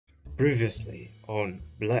Previously on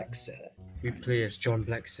Blacksad, we play as John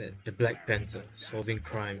Blacksad, the Black Panther, solving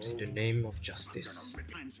crimes in the name of justice.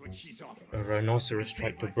 A rhinoceros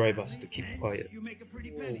tried to bribe us to keep quiet.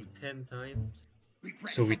 Whoa, 10 times?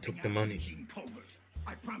 So we took the money.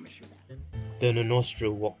 Then a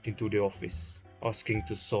nostril walked into the office, asking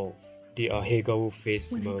to solve the Ahegao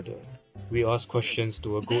face murder. We asked questions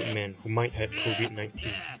to a goat man who might have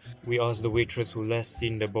COVID-19. We asked the waitress who last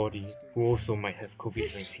seen the body, who also might have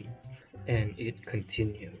COVID-19. And it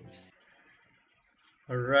continues.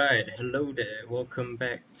 Alright, hello there, welcome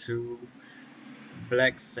back to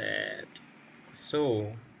Blacksad.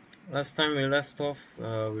 So, last time we left off, we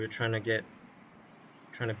were trying to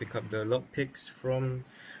pick up the lockpicks from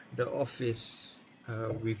the office.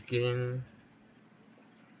 We've gained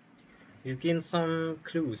some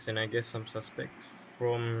clues and I guess some suspects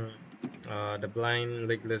from the blind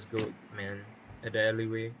legless goat man at the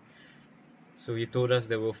alleyway. So he told us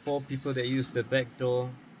there were 4 people that used the back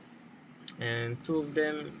door, and 2 of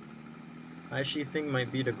them I actually think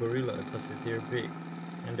might be the gorilla because they're big,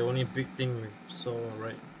 and the only big thing we saw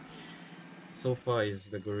right so far is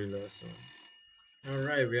the gorilla. So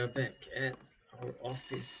alright, we are back at our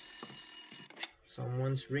office.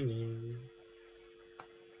 Someone's ringing.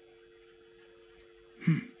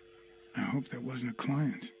 I hope that wasn't a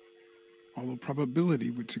client. Although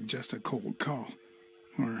probability would suggest a cold call.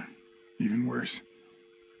 Or, even worse,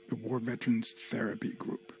 the War Veterans Therapy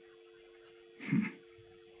Group.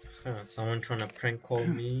 Someone trying to prank call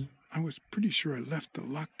me? I was pretty sure I left the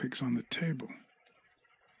lockpicks on the table.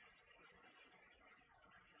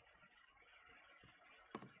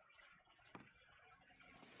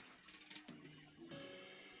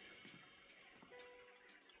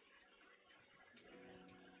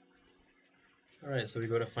 Alright, so we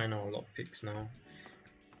gotta find our lockpicks now.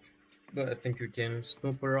 But I think we can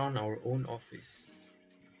snoop around our own office.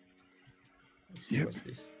 Let's see what's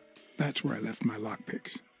this. That's where I left my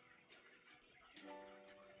lockpicks.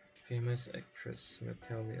 Famous actress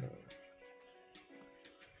Natalia.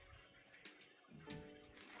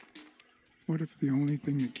 What if the only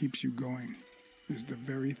thing that keeps you going is the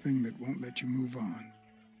very thing that won't let you move on?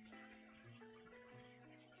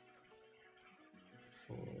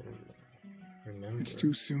 Remember. It's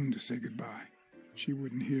too soon to say goodbye. She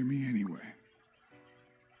wouldn't hear me anyway.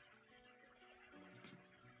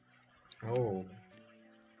 Oh.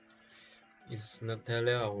 Is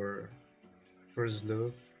Natalia our first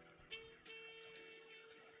love?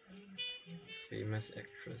 Famous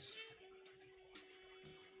actress.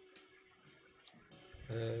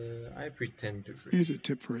 I pretend to drink. Here's a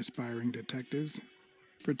tip for aspiring detectives.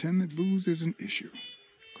 Pretend that booze is an issue.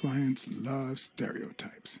 Clients love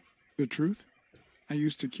stereotypes. The truth? I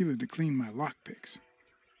used tequila to clean my lockpicks.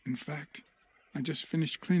 In fact, I just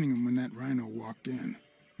finished cleaning them when that rhino walked in.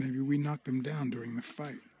 Maybe we knocked them down during the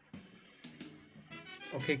fight.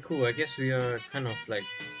 Okay, cool. I guess we are kind of like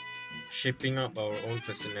shaping up our own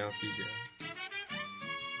personality here.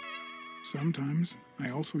 Sometimes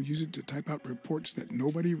I also use it to type out reports that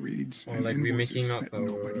nobody reads or and like we're making up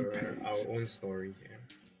nobody pays. Our own story here,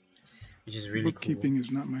 which is really Bookkeeping cool.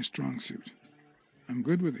 is not my strong suit. I'm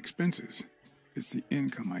good with expenses. It's the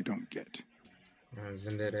income I don't get.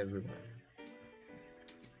 Isn't that everyone?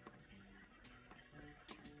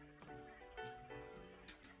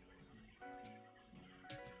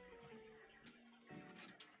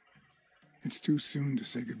 It's too soon to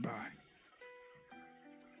say goodbye.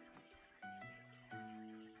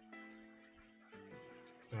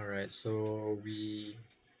 Alright, so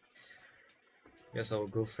guess our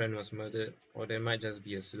girlfriend was murdered, or there might just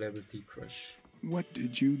be a celebrity crush. What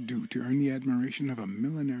did you do to earn the admiration of a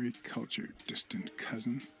millinery culture, distant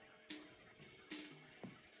cousin?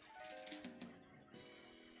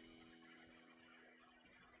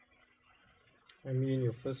 I mean,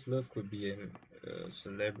 your first love could be a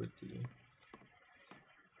celebrity.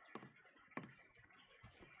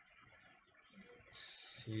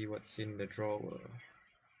 Let's see what's in the drawer.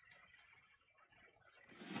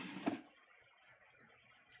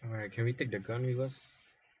 Alright, can we take the gun with us?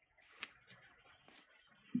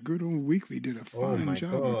 Good old Weekly did a fine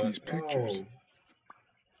job with these pictures. Oh.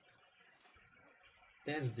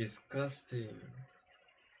 That's disgusting.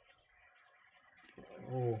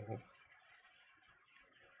 Oh.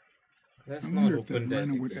 Let's I not wonder if that open that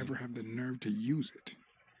rhino would again. ever have the nerve to use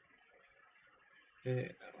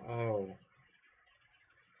it. Oh.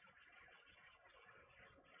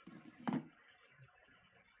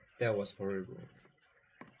 That was horrible.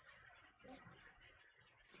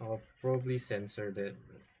 I'll probably censor that.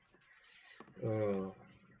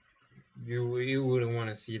 You wouldn't want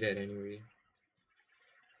to see that anyway.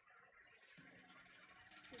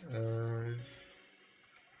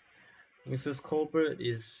 Mrs. Colbert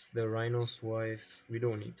is the rhino's wife. We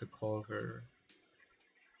don't need to call her.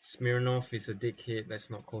 Smirnoff is a dickhead. Let's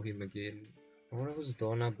not call him again. I wonder who's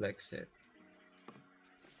Donna Blacksad.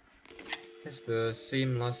 Has the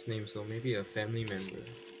same last name, so maybe a family member.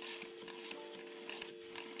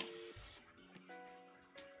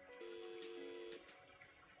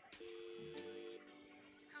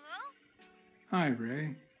 Hello? Hi,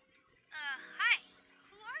 Ray. Hi.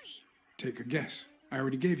 Who are you? Take a guess. I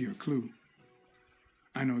already gave you a clue.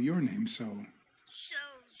 I know your name, so... I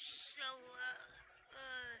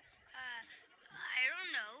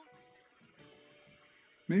don't know.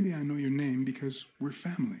 Maybe I know your name because we're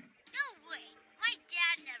family. No way. My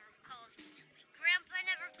dad never calls me. My grandpa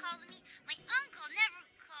never calls me. My uncle never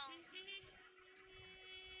calls me.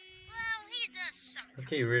 Well, he does sometimes.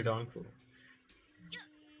 Okay, weird uncle.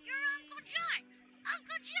 You're Uncle John.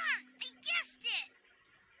 Uncle John, I guessed it.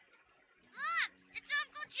 Mom, it's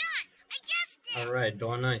Uncle John. I guessed it. Alright,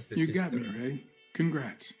 Donna is the You sister. got me, Ray.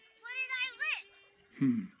 Congrats. What did I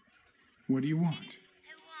win? What do you want? I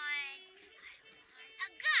want a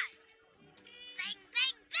gun. Bang,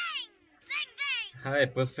 bang, bang. Bang, bang. Hi,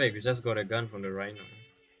 perfect. We just got a gun from the rhino.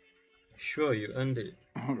 Sure, you earned it.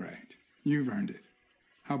 All right. You've earned it.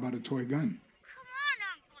 How about a toy gun? Come on,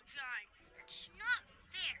 Uncle John. That's not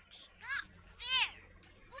fair. It's not fair.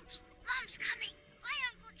 Oops, Mom's coming. Bye,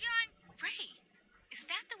 Uncle John. Ray, is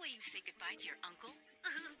that the way you say goodbye to your uncle?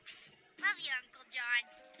 Oops. Love you, Uncle John.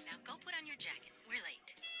 Now go put on your jacket. We're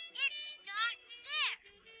late. It's not fair.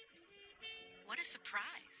 What a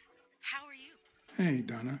surprise. How are you? Hey,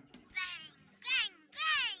 Donna. Bang, bang,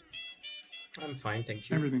 bang. I'm fine, thank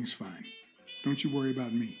you. Everything's fine. Don't you worry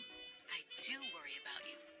about me. I do worry about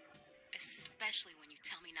you. Especially when you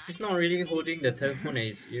tell me not He's to. not really holding the telephone at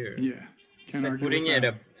his ear. Yeah. He's Can't like argue putting with it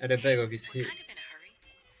that. at the back of his We're head. kind of in a hurry.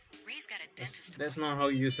 Ray's got a dentist That's appointment. not how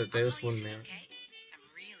you use a I'll call you telephone, soon, man. okay? I'm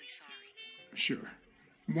really sorry. Sure.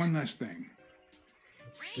 One last thing.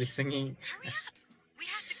 He's singing. Hurry up. We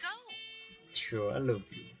have to go. Sure, I love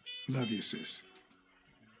you. Love you, sis.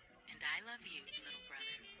 And I love you, little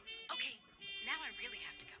brother. Okay, now I really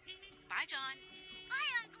have to go. Bye, John.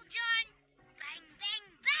 Bye, Uncle John. Bang, bang,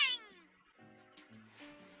 bang.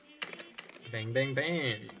 Bang, bang,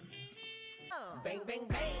 bang. Bang, bang,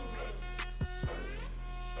 bang.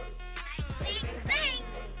 Bang, bang, bang.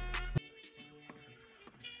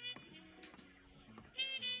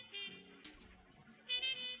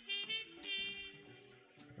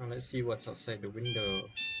 Now let's see what's outside the window.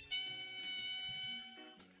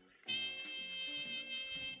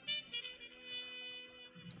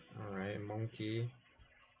 Alright, monkey.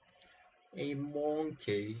 A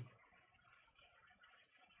monkey.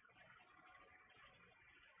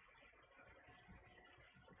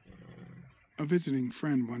 A visiting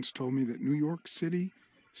friend once told me that New York City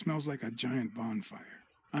smells like a giant bonfire.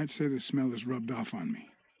 I'd say the smell is rubbed off on me.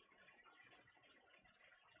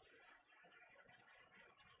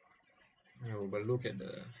 Oh, but look at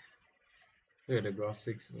the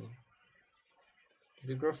graphics though.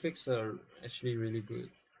 The graphics are actually really good.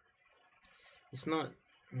 It's not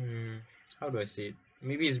how do I say it?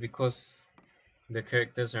 Maybe it's because the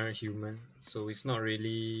characters aren't human, so it's not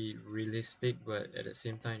really realistic, but at the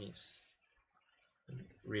same time it's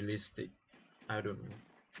realistic. I don't know.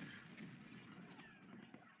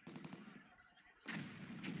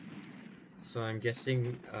 So I'm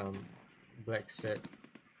guessing Blacksad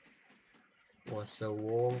was a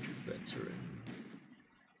war veteran.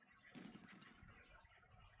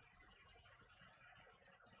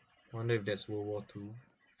 I wonder if that's World War II.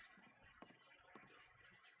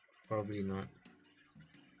 Probably not.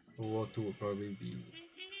 World War II will probably be.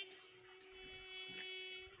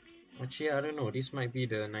 Actually, I don't know. This might be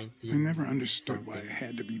the 19. I never understood why I something.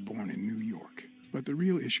 had to be born in New York. But the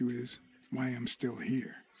real issue is why I'm still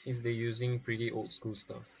here. Since they're using pretty old school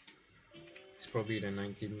stuff. It's probably the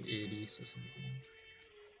 1980s or something.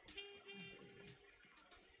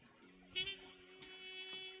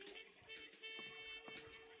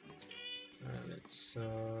 Let's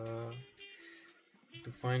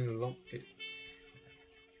to find a lockpick.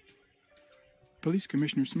 Police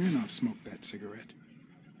Commissioner Smirnoff smoked that cigarette.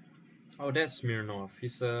 Oh, that's Smirnoff.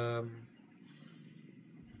 He's what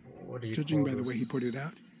do you Judging call by the way he those? put it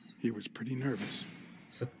out, he was pretty nervous.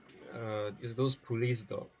 So, it's those police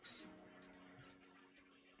dogs.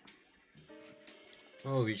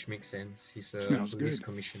 Oh, which makes sense. He's a Smells police good.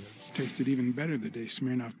 commissioner. Tasted even better the day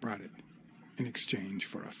Smirnoff brought it, in exchange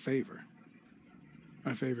for a favor.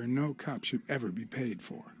 A favor no cop should ever be paid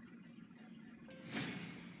for.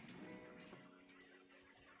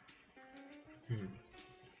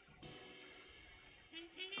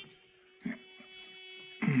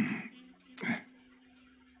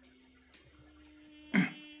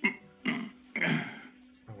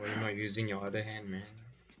 using your other hand, man.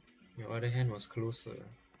 Your other hand was closer.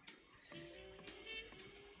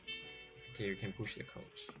 Okay, you can push the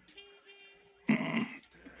couch.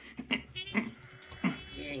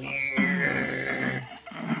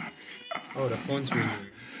 Oh, the phone's ringing.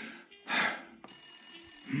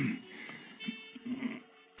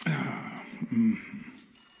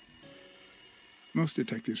 Most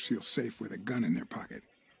detectives feel safe with a gun in their pocket.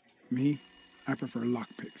 Me, I prefer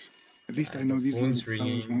lockpicks. At least I know these little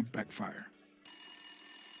fellows won't backfire.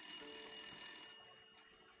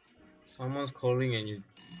 Someone's calling and you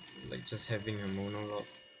like just having a monologue.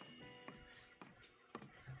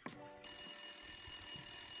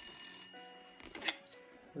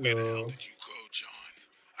 Where the hell did you go, John?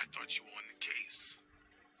 I thought you were on the case.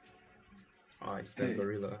 Oh, it's that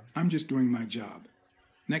gorilla. I'm just doing my job.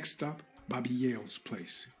 Next stop, Bobby Yale's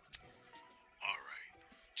place. Alright,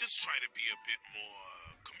 just try to be a bit more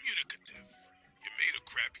communicative. You made a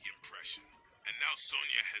crappy impression, and now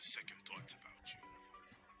Sonia has second thoughts about you.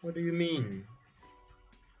 What do you mean?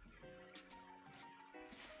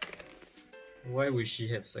 Why would she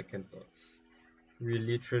have second thoughts? We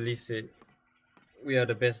literally said we are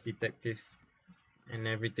the best detective and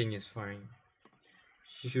everything is fine.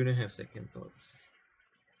 She shouldn't have second thoughts.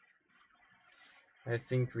 I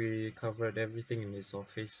think we covered everything in this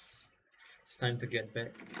office. It's time to get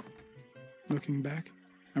back. Looking back,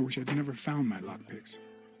 I wish I'd never found my lockpicks.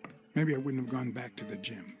 Maybe I wouldn't have gone back to the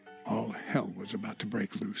gym. All hell was about to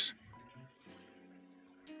break loose.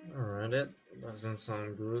 Alright, that doesn't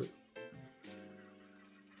sound good.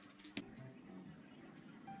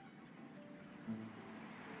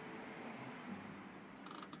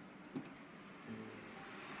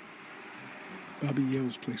 Bobby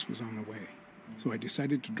Yale's place was on the way, so I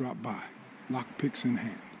decided to drop by, lockpicks in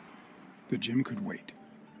hand. The gym could wait.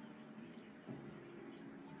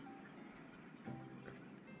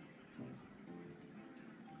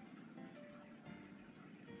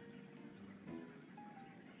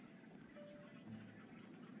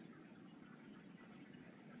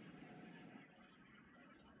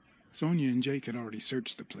 Sonia and Jake had already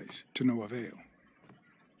searched the place, to no avail.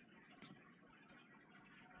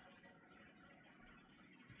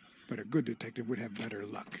 But a good detective would have better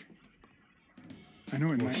luck. I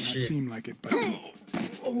know it might not seem like it, but... It's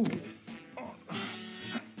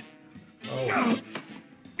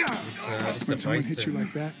when a someone hits you bison.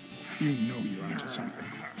 like that, you know you're onto something.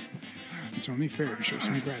 It's only fair to show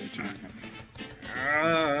some gratitude.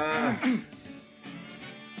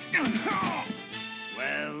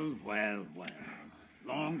 Well, well, well.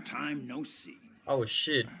 Long time no see. Oh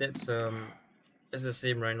shit, that's the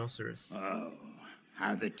same rhinoceros. Oh,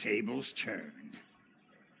 how the tables turn.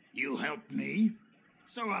 You helped me,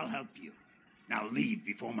 so I'll help you. Now leave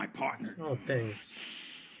before my partner... Oh,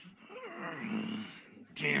 thanks.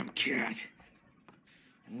 Damn cat.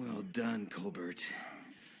 Well done, Colbert.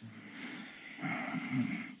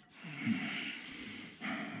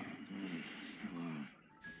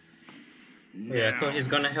 Yeah, I thought he's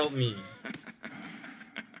gonna help me.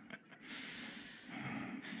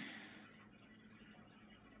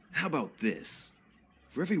 How about this?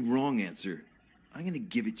 For every wrong answer, I'm gonna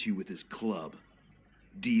give it to you with this club.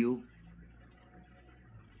 Deal?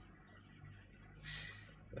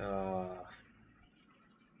 I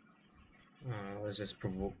was just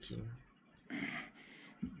provoking.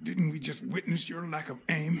 Didn't we just witness your lack of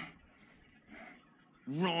aim?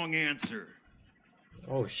 Wrong answer.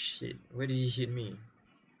 Oh shit, where did he hit me?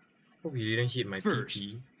 Hope he didn't hit my First,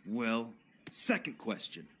 PP. well, second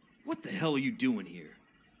question. What the hell are you doing here?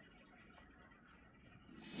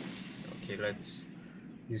 Okay, let's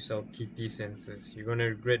use our kitty senses. You're gonna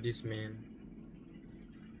regret this, man.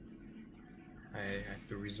 I have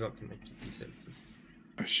to resort to my kitty senses.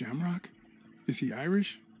 A shamrock? Is he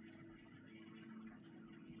Irish?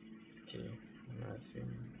 Okay, nothing.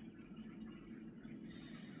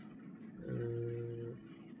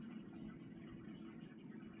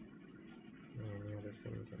 Any other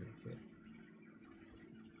thing can get?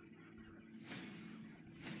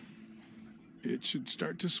 It should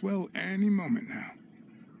start to swell any moment now.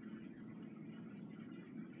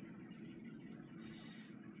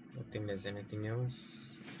 I think there's anything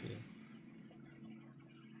else. Okay.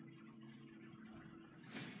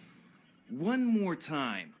 One more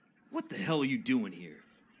time. What the hell are you doing here?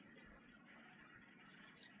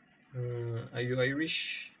 Are you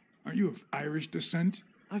Irish? Are you of Irish descent?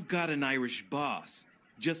 I've got an Irish boss,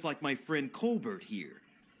 just like my friend Colbert here.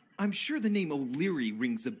 I'm sure the name O'Leary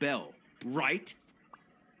rings a bell, right?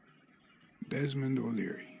 Desmond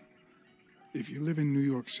O'Leary. If you live in New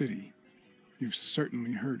York City, you've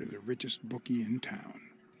certainly heard of the richest bookie in town.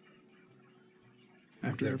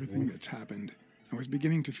 After that everything roof? that's happened, I was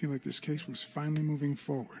beginning to feel like this case was finally moving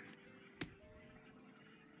forward.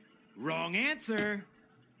 Wrong answer.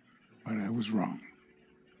 But I was wrong.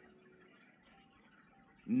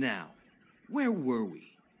 Now, where were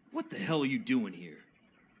we? What the hell are you doing here?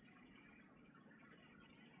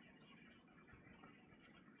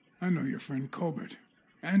 I know your friend Colbert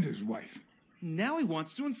and his wife. Now he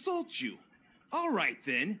wants to insult you. All right,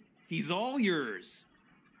 then. He's all yours.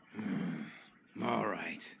 All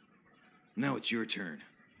right. Now it's your turn.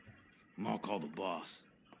 I'll call the boss.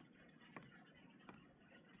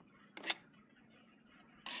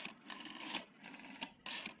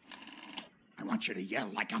 I want you to yell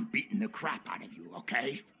like I'm beating the crap out of you,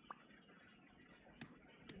 okay?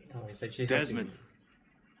 Oh, it's actually Desmond, helping.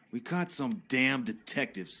 we caught some damn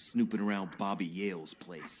detective snooping around Bobby Yale's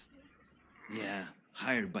place. Yeah,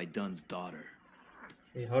 hired by Dunn's daughter.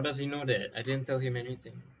 Wait, how does he know that? I didn't tell him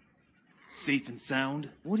anything. Safe and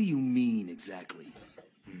sound? What do you mean exactly?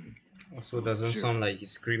 Also, doesn't Sure. sound like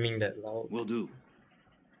he's screaming that loud. Will do.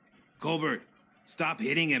 Colbert, stop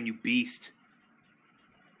hitting him, you beast.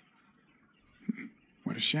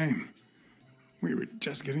 What a shame. We were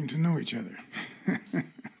just getting to know each other.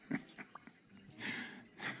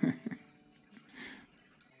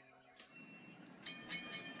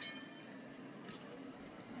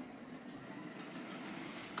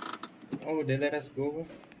 Oh, they let us go.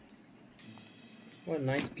 What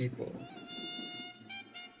nice people.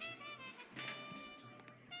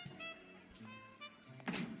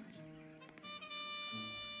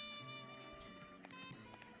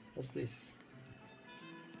 What's this?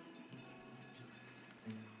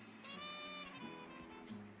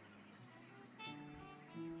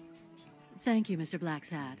 Thank you, Mr.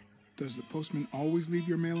 Blacksad. Does the postman always leave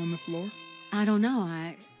your mail on the floor? I don't know,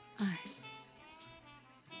 I...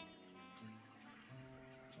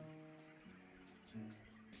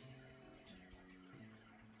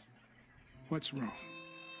 What's wrong?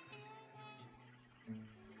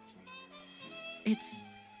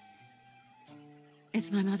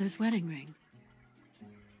 It's my mother's wedding ring.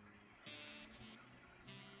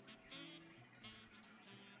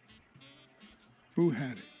 Who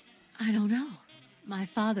had it? I don't know. My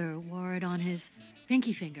father wore it on his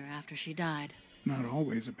pinky finger after she died. Not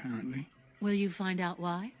always, apparently. Will you find out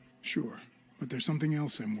why? Sure, but there's something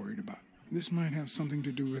else I'm worried about. This might have something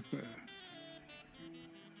to do with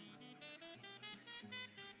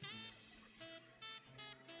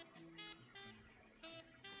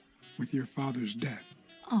with your father's death.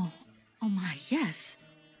 Oh my, yes.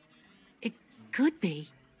 It could be.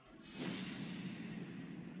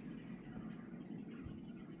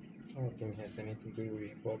 I don't think it has anything to do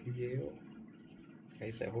with Bobby Yale. At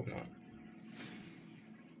least I hope not.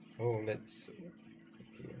 Oh, let's see.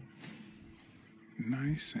 Okay.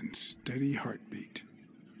 Nice and steady heartbeat.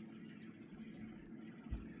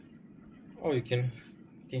 Oh, you can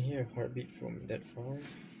hear a heartbeat from that far.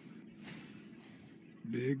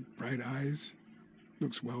 Big, bright eyes.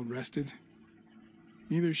 Looks well rested.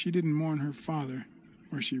 Either she didn't mourn her father,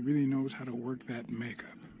 or she really knows how to work that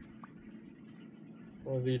makeup.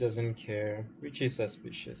 Probably doesn't care, which is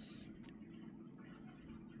suspicious.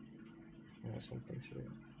 Oh, something's here.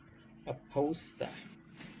 A poster.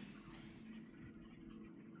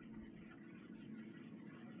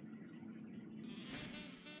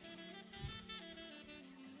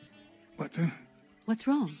 What the? What's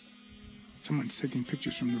wrong? Someone's taking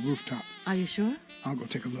pictures from the rooftop. Are you sure? I'll go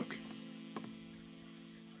take a look.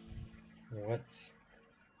 What?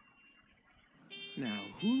 Now,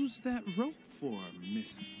 who's that rope for,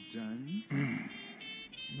 Miss Dunn?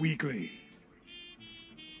 Weekly.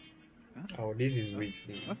 Oh, this is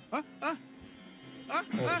weekly. Oh,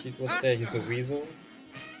 he was there. He's a weasel.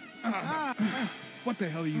 What the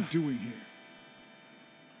hell are you doing here?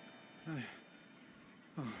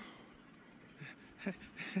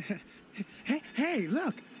 Hey,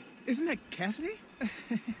 look! Isn't that Cassidy?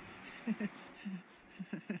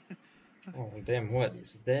 Oh, damn, what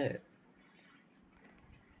is that?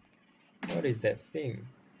 What is that thing?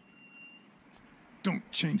 Don't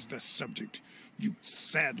change the subject, you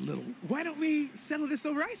sad little... Why don't we settle this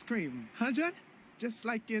over ice cream, huh, John? Just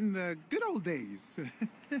like in the good old days.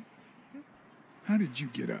 How did you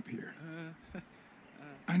get up here?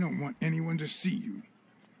 I don't want anyone to see you.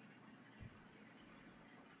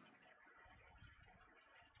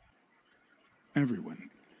 Everyone,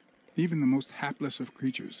 even the most hapless of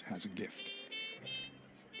creatures, has a gift.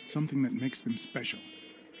 Something that makes them special,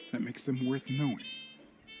 that makes them worth knowing.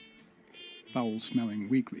 Foul-smelling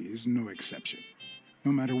Weekly is no exception.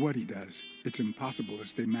 No matter what he does, it's impossible to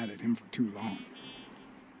stay mad at him for too long.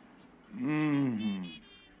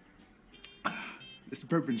 This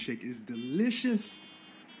bourbon shake is delicious.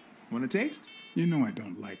 Want a taste? You know I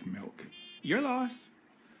don't like milk. Your loss.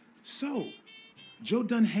 So, Joe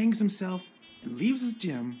Dunn hangs himself and leaves his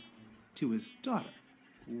gym to his daughter,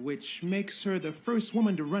 which makes her the first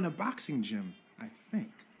woman to run a boxing gym, I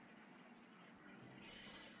think.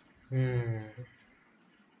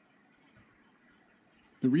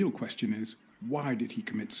 The real question is, why did he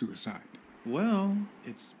commit suicide? Well,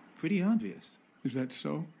 it's pretty obvious. Is that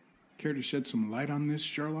so? Care to shed some light on this,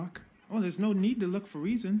 Sherlock? Oh, there's no need to look for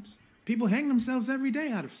reasons. People hang themselves every day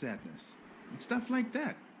out of sadness. And stuff like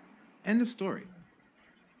that. End of story.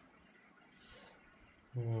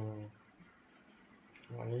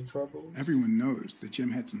 Money trouble? Everyone knows that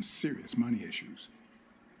Jim had some serious money issues.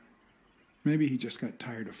 Maybe he just got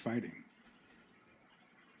tired of fighting.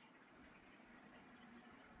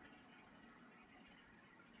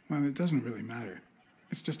 Well, it doesn't really matter.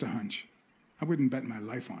 It's just a hunch. I wouldn't bet my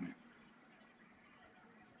life on it.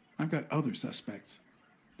 I've got other suspects,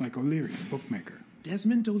 like O'Leary, the bookmaker.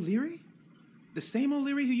 Desmond O'Leary? The same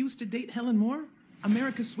O'Leary who used to date Helen Moore?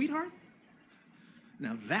 America's sweetheart?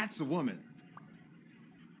 Now that's a woman.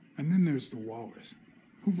 And then there's the Walrus.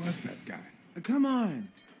 Who was that guy? Come on.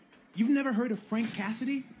 You've never heard of Frank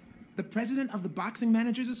Cassidy? The president of the Boxing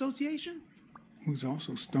Managers Association? Who's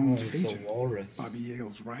also Stone's it's agent, a walrus. Bobby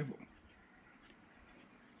Yale's rival.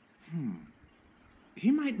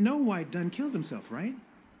 He might know why Dunn killed himself, right?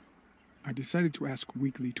 I decided to ask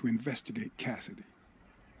Weekly to investigate Cassidy.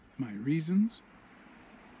 My reasons?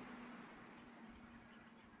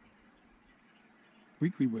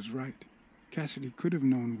 Weekly was right. Cassidy could have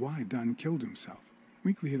known why Dunn killed himself.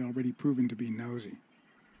 Weekly had already proven to be nosy.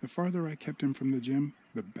 The farther I kept him from the gym,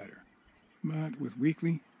 the better. But with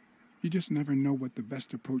Weekly, you just never know what the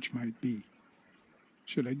best approach might be.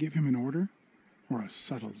 Should I give him an order or a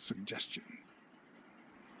subtle suggestion?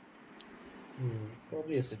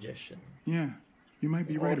 Probably a suggestion. Yeah, you might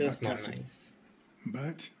be right about Order's not Cassidy. nice.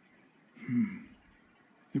 But,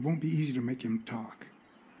 it won't be easy to make him talk.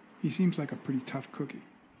 He seems like a pretty tough cookie.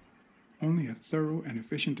 Only a thorough and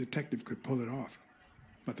efficient detective could pull it off.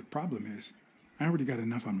 But the problem is, I already got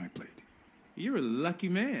enough on my plate. You're a lucky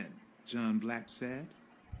man, John Blacksad.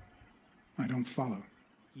 I don't follow.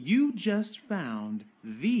 You just found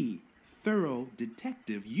the thorough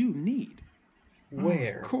detective you need.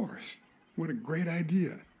 Where? Oh, of course. What a great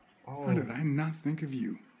idea. How did I not think of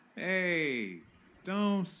you? Hey,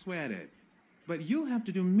 don't sweat it. But you'll have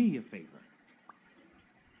to do me a favor.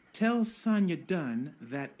 Tell Sonia Dunn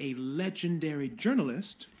that a legendary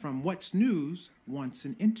journalist from What's News wants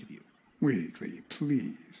an interview. Weekly,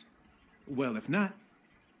 please. Well, if not,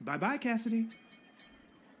 bye-bye, Cassidy.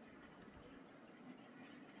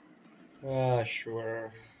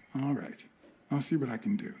 Sure. All right. I'll see what I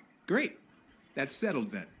can do. Great. That's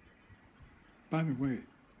settled then. By the way,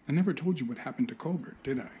 I never told you what happened to Colbert,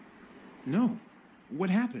 did I? No. What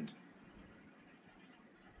happened?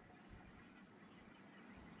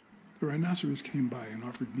 The rhinoceros came by and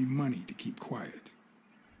offered me money to keep quiet.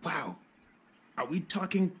 Wow. Are we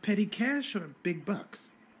talking petty cash or big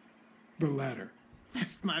bucks? The latter.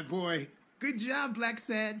 That's my boy. Good job,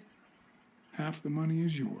 Blacksad. Half the money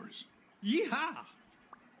is yours. Yeehaw!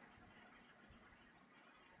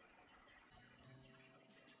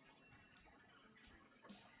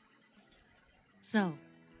 So,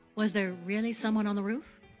 was there really someone on the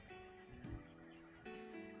roof?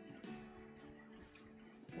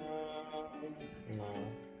 No.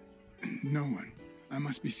 No one. I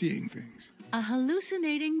must be seeing things. A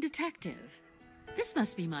hallucinating detective. This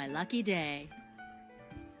must be my lucky day.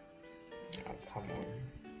 Oh, come on.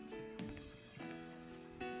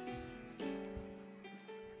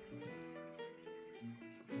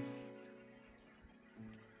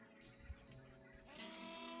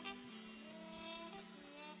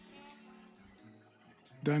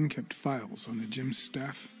 Dunn kept files on the gym's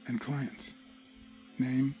staff and clients.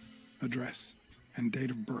 Name, address, and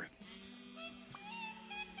date of birth.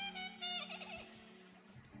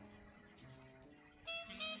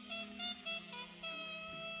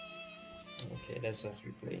 Okay, let's just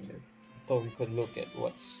be playing it. Thought we could look at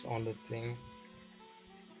what's on the thing.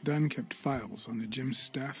 Dunn kept files on the gym's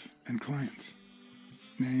staff and clients.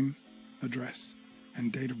 Name, address,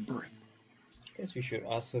 and date of birth. Guess we should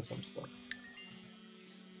ask her some stuff.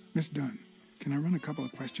 Miss Dunn, can I run a couple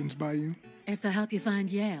of questions by you? If they'll help you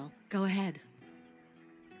find Yale, go ahead.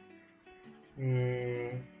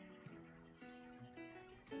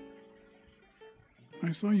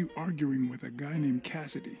 I saw you arguing with a guy named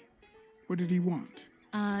Cassidy. What did he want?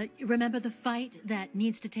 Remember the fight that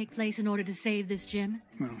needs to take place in order to save this gym?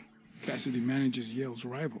 Well, Cassidy manages Yale's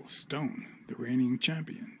rival, Stone, the reigning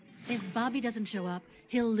champion. If Bobby doesn't show up,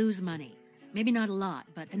 he'll lose money. Maybe not a lot,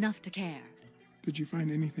 but enough to care. Did you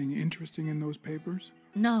find anything interesting in those papers?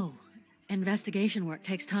 No. Investigation work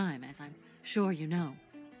takes time, as I'm sure you know.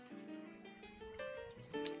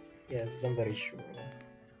 Yes, I'm very sure.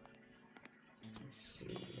 Let's see.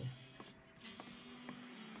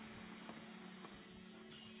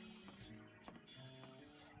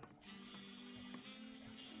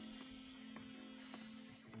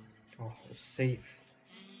 Oh, a safe.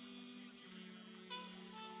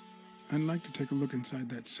 I'd like to take a look inside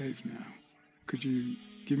that safe now. Could you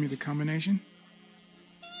give me the combination?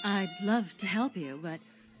 I'd love to help you, but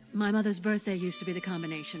my mother's birthday used to be the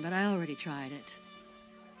combination, but I already tried it.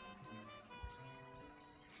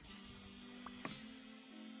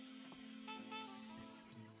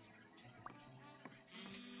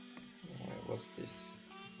 Alright, what's this?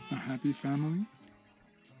 A happy family?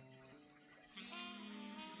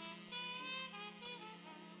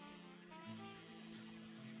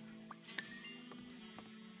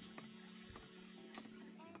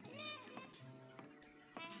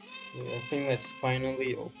 Yeah, I think let's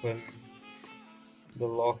finally open the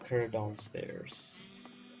locker downstairs.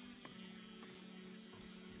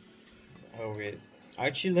 Oh wait, I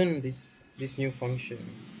actually learned this new function.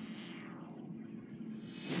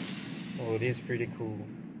 Oh, this is pretty cool.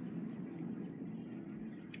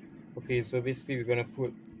 Okay, so basically we're gonna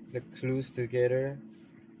put the clues together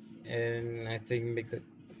and I think make a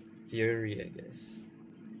theory, I guess.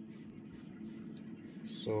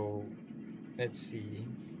 So let's see.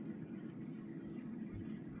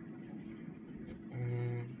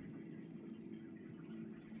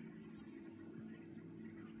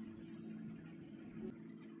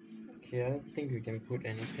 Okay, I don't think we can put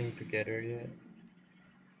anything together yet.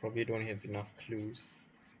 Probably don't have enough clues.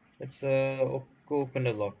 Let's go open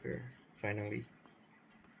the locker finally.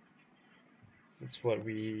 That's what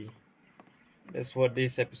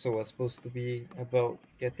this episode was supposed to be about,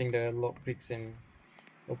 getting the lockpicks and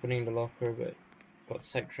opening the locker, but got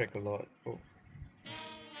sidetracked a lot. Oh.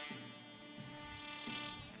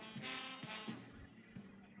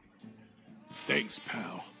 Thanks,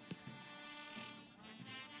 pal.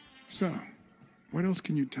 So, what else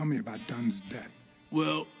can you tell me about Dunn's death?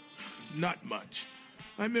 Well, not much.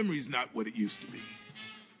 My memory's not what it used to be.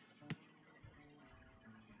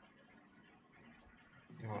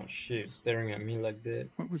 Oh shit, staring at me like that.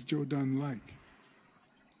 What was Joe Dunn like?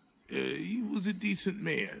 He was a decent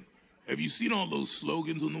man. Have you seen all those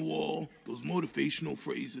slogans on the wall? Those motivational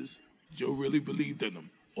phrases? Joe really believed in them.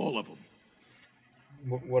 All of them.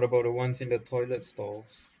 What about the ones in the toilet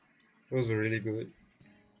stalls? Those were really good.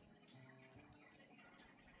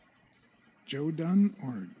 Joe Dunn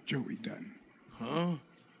or Joey Dunn? Huh?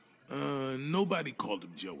 Nobody called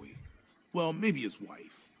him Joey. Well, maybe his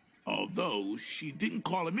wife. Although, she didn't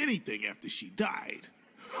call him anything after she died.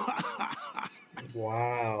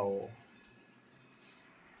 Wow.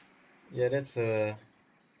 Yeah, that's a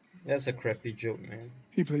crappy joke, man.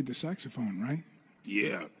 He played the saxophone, right?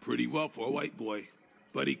 Yeah, pretty well for a white boy.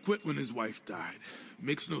 But he quit when his wife died.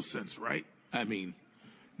 Makes no sense, right? I mean,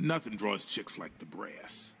 nothing draws chicks like the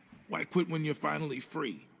brass. Why quit when you're finally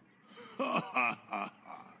free?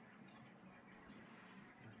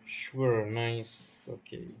 Sure, nice,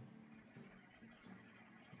 okay.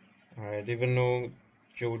 Alright, even though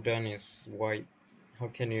Joe Dunn is white, how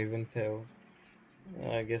can you even tell?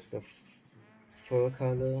 I guess the fur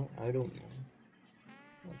color? I don't know.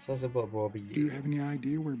 What's us about Bobby Yale? Do you have any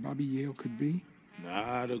idea where Bobby Yale could be?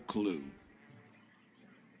 Not a clue.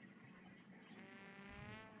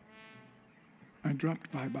 I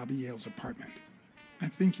dropped by Bobby Yale's apartment. I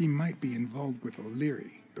think he might be involved with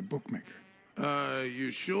O'Leary, the bookmaker.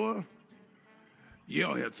 You sure?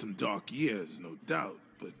 Yale had some dark years, no doubt,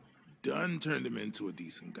 but Dunn turned him into a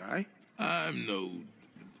decent guy. I'm no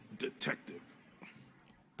detective,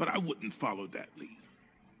 but I wouldn't follow that lead.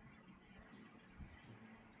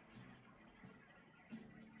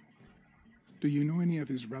 Do you know any of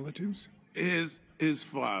his relatives? His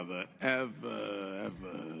father, Avenarius.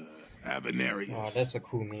 Oh, that's a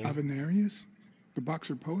cool name. Avenarius? The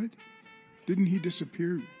boxer poet? Didn't he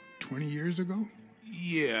disappear 20 years ago?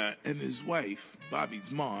 Yeah, and his wife,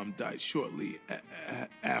 Bobby's mom, died shortly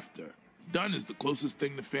after. Dunn is the closest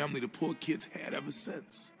thing the family the poor kids had ever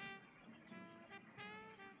since.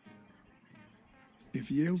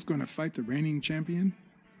 If Yale's gonna fight the reigning champion,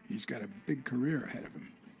 he's got a big career ahead of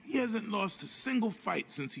him. He hasn't lost a single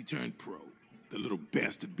fight since he turned pro. The little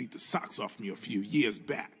bastard beat the socks off me a few years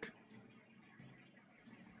back.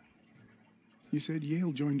 You said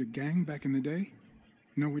Yale joined a gang back in the day?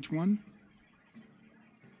 Know which one?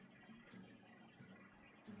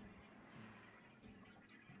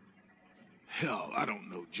 hell, I don't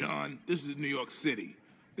know, John. This is New York City.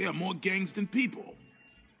 There are more gangs than people.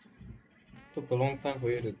 Took a long time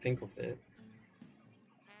for you to think of that.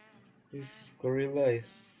 This gorilla is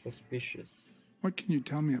suspicious. What can you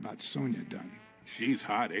tell me about Sonia Dunn? She's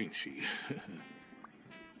hot, ain't she?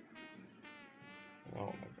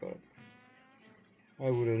 Oh my god. I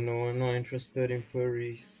wouldn't know, I'm not interested in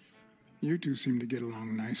furries. You two seem to get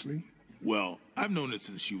along nicely. Well, I've known her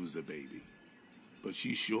since she was a baby. But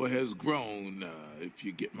she sure has grown, if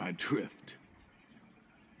you get my drift.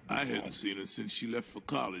 I hadn't seen her since she left for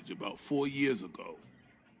college about 4 years ago.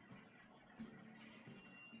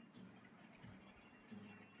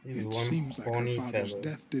 It seems like her father's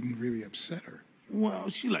death didn't really upset her. Well,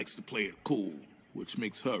 she likes to play it cool, which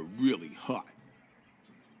makes her really hot.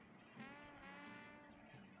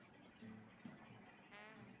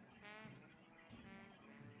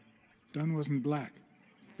 Dunn wasn't black,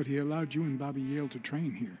 but he allowed you and Bobby Yale to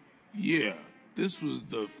train here. Yeah, this was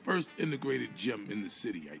the first integrated gym in the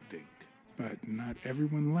city, I think. But not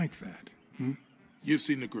everyone liked that, hmm? You've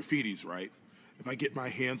seen the graffitis, right? If I get my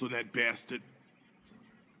hands on that bastard...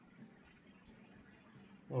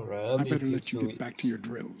 Alright, I better let you get back to your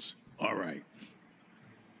drills. All right.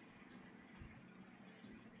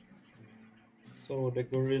 So the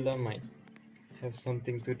gorilla might have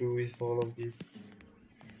something to do with all of this.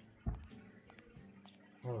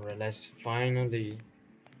 Alright, let's finally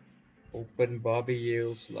open Bobby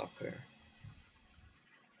Yale's locker.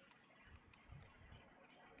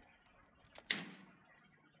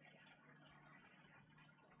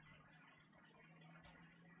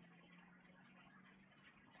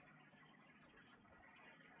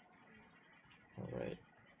 Alright.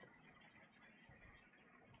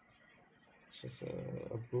 It's just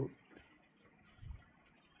a book.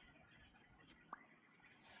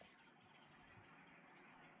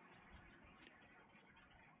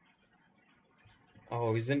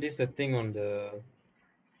 Oh, isn't this the thing on the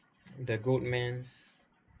Goatman's?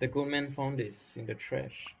 The Goatman found this in the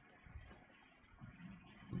trash.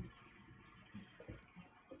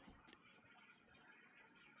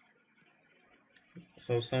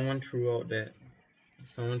 So someone threw that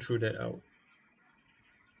out.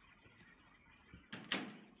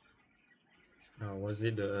 Was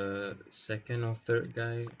it the second or third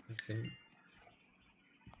guy, I think?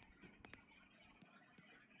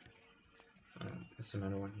 There's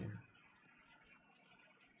another one here.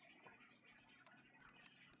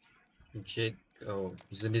 Jake, oh,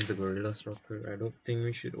 isn't this the gorilla's locker? I don't think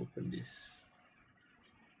we should open this.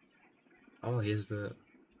 Oh, here's the...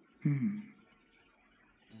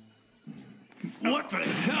 What the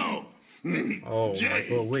hell? Oh my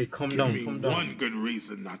god, wait, calm down, Give calm me down. one good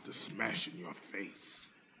reason not to smash in your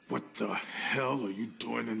face. What the hell are you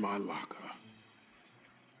doing in my locker?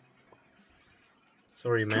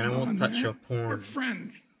 Sorry, man, I won't touch your porn. We're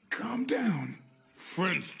friends. Calm down.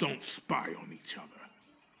 Friends don't spy on each other.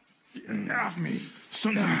 Get off me.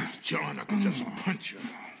 Sometimes, John, I can just punch you.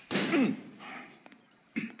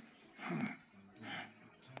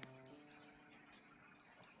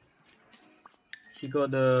 He got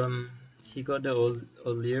the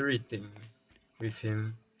O'Leary thing with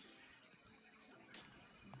him.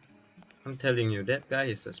 I'm telling you, that guy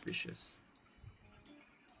is suspicious.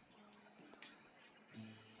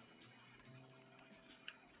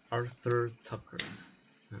 Arthur Tucker.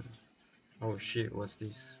 Oh shit, what's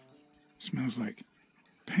this? Smells like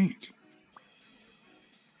paint.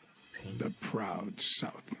 Paint? The proud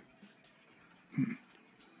South.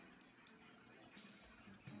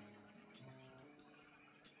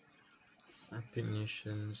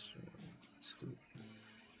 Technicians.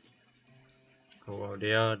 Oh wow,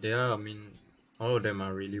 they are. I mean, all of them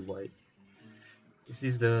are really white. Is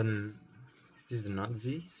this the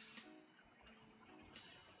Nazis?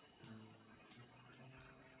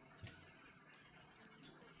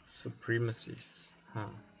 Supremacists, huh?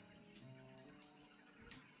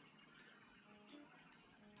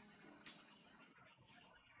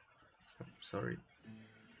 Oh, sorry.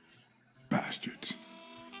 Bastards.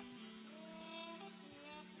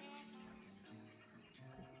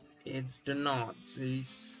 It's the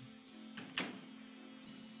Nazis.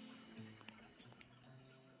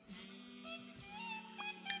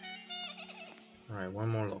 Alright, one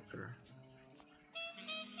more locker.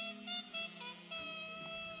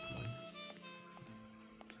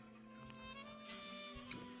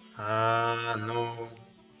 No.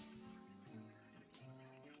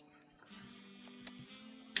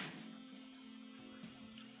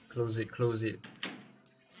 Close it, close it.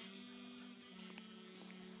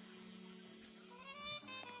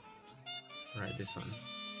 Alright, this one.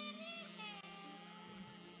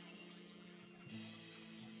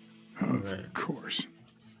 Of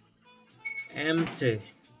Empty.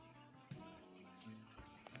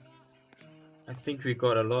 I think we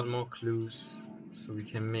got a lot more clues, so we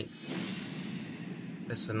can make.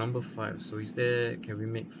 That's the number 5. So is there? Can we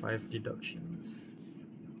make 5 deductions?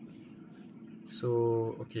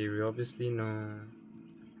 So okay, we obviously know.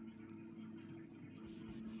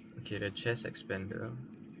 Okay, the chest expander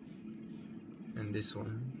and this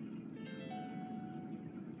one.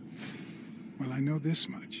 Well, I know this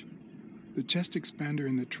much. The chest expander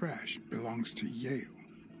in the trash belongs to Yale.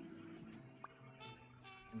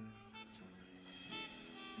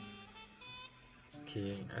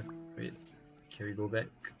 Okay, wait. Can we go back?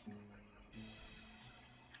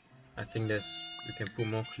 I think we can put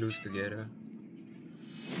more clues together.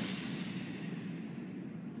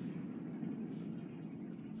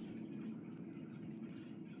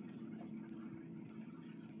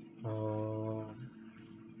 Oh,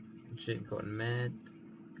 Jake got mad.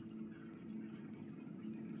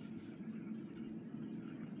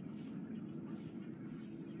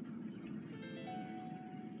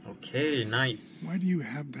 Okay, nice. Why do you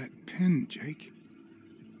have that pen, Jake?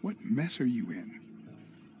 What mess are you in?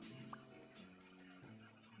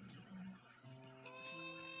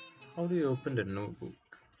 How do you open the notebook?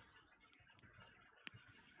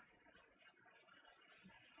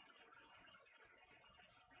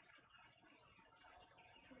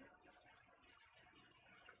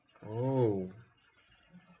 Oh.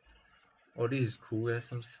 Oh, this is cool. It has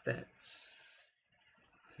some stats.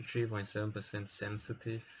 3.7%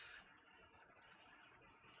 sensitive.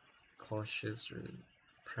 Cautious, really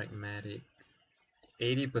pragmatic.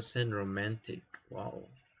 80% romantic. Wow.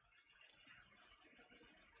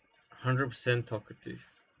 100% talkative.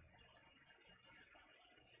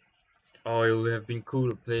 Oh, it would have been cool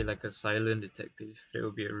to play like a silent detective. That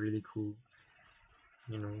would be a really cool,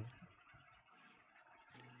 you know.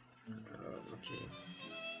 Okay.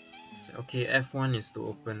 So, okay, F1 is to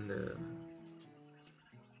open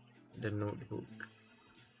the notebook.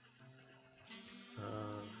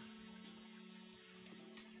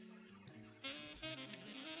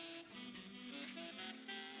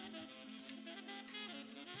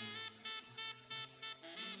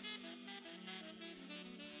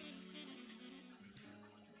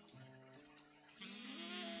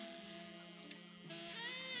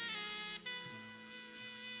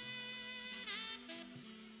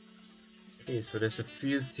 Okay, so there's a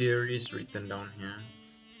few theories written down here.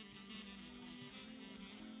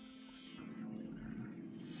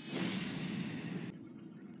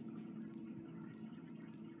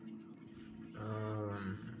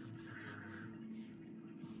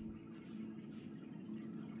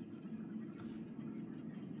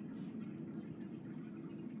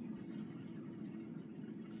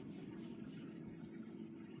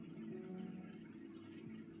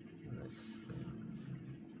 Let's see.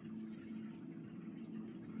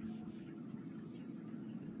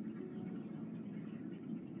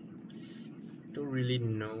 Don't really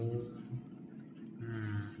know.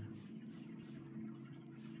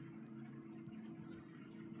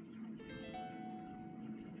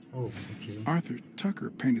 Oh, okay. Arthur Tucker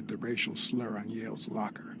painted the racial slur on Yale's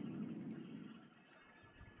locker.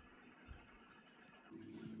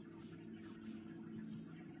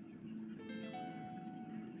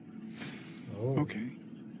 Oh. Okay.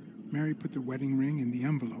 Mary put the wedding ring in the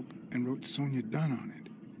envelope and wrote Sonia Dunn on it.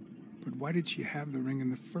 But why did she have the ring in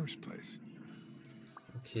the first place?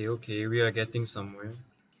 Okay, we are getting somewhere.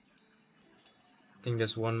 I think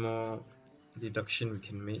there's one more deduction we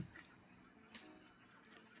can make.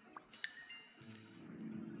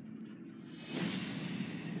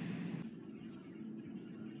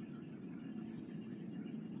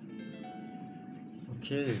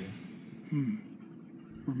 Okay.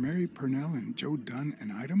 Were Mary Purnell and Joe Dunn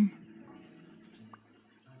an item?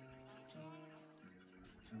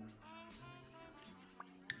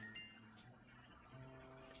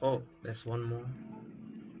 Oh, there's one more.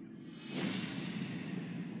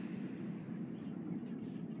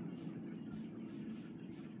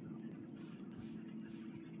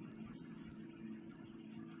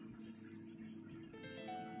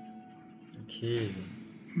 Okay.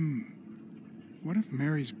 What if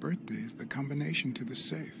Mary's birthday is the combination to the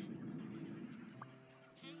safe?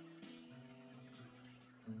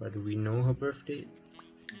 But do we know her birthday?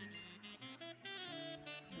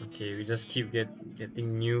 Okay, we just keep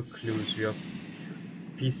getting new clues. We are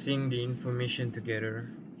piecing the information together.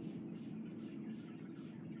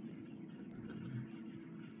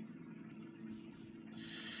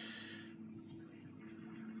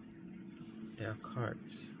 There are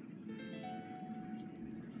cards.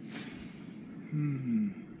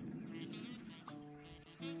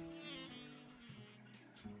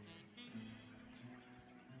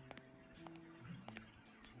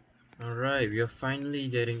 Alright, we are finally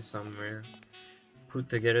getting somewhere. Put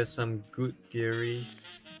together some good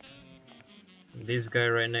theories. This guy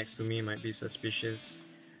right next to me might be suspicious.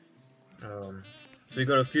 So we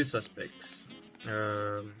got a few suspects.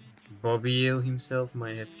 Bobby Yale himself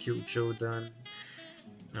might have killed Joe Dunn.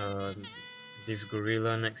 This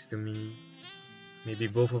gorilla next to me, maybe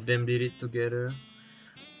both of them did it together.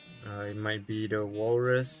 It might be the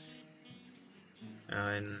walrus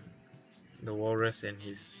and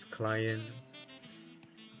his client,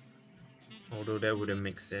 although that wouldn't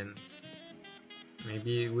make sense.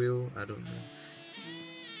 Maybe it will, I don't know.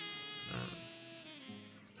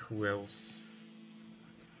 Who else?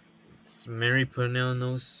 Mary Purnell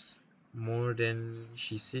knows more than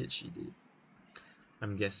she said she did,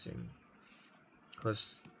 I'm guessing,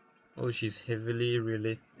 because she's heavily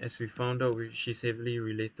related, as we found out, she's heavily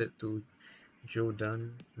related to Joe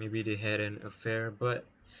Dunn. Maybe they had an affair, but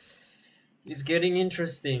it's getting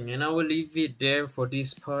interesting, and I will leave it there for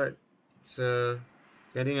this part. It's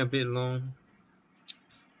getting a bit long,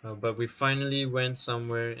 but we finally went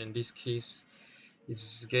somewhere. In this case,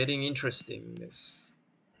 it's getting interesting. There's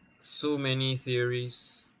so many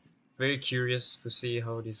theories. Very curious to see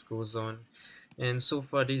how this goes on, and so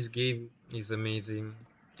far this game is amazing.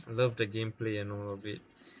 I love the gameplay and all of it,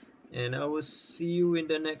 and I will see you in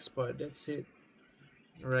the next part. That's it.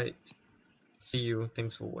 Right, see you.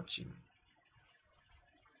 Thanks for watching.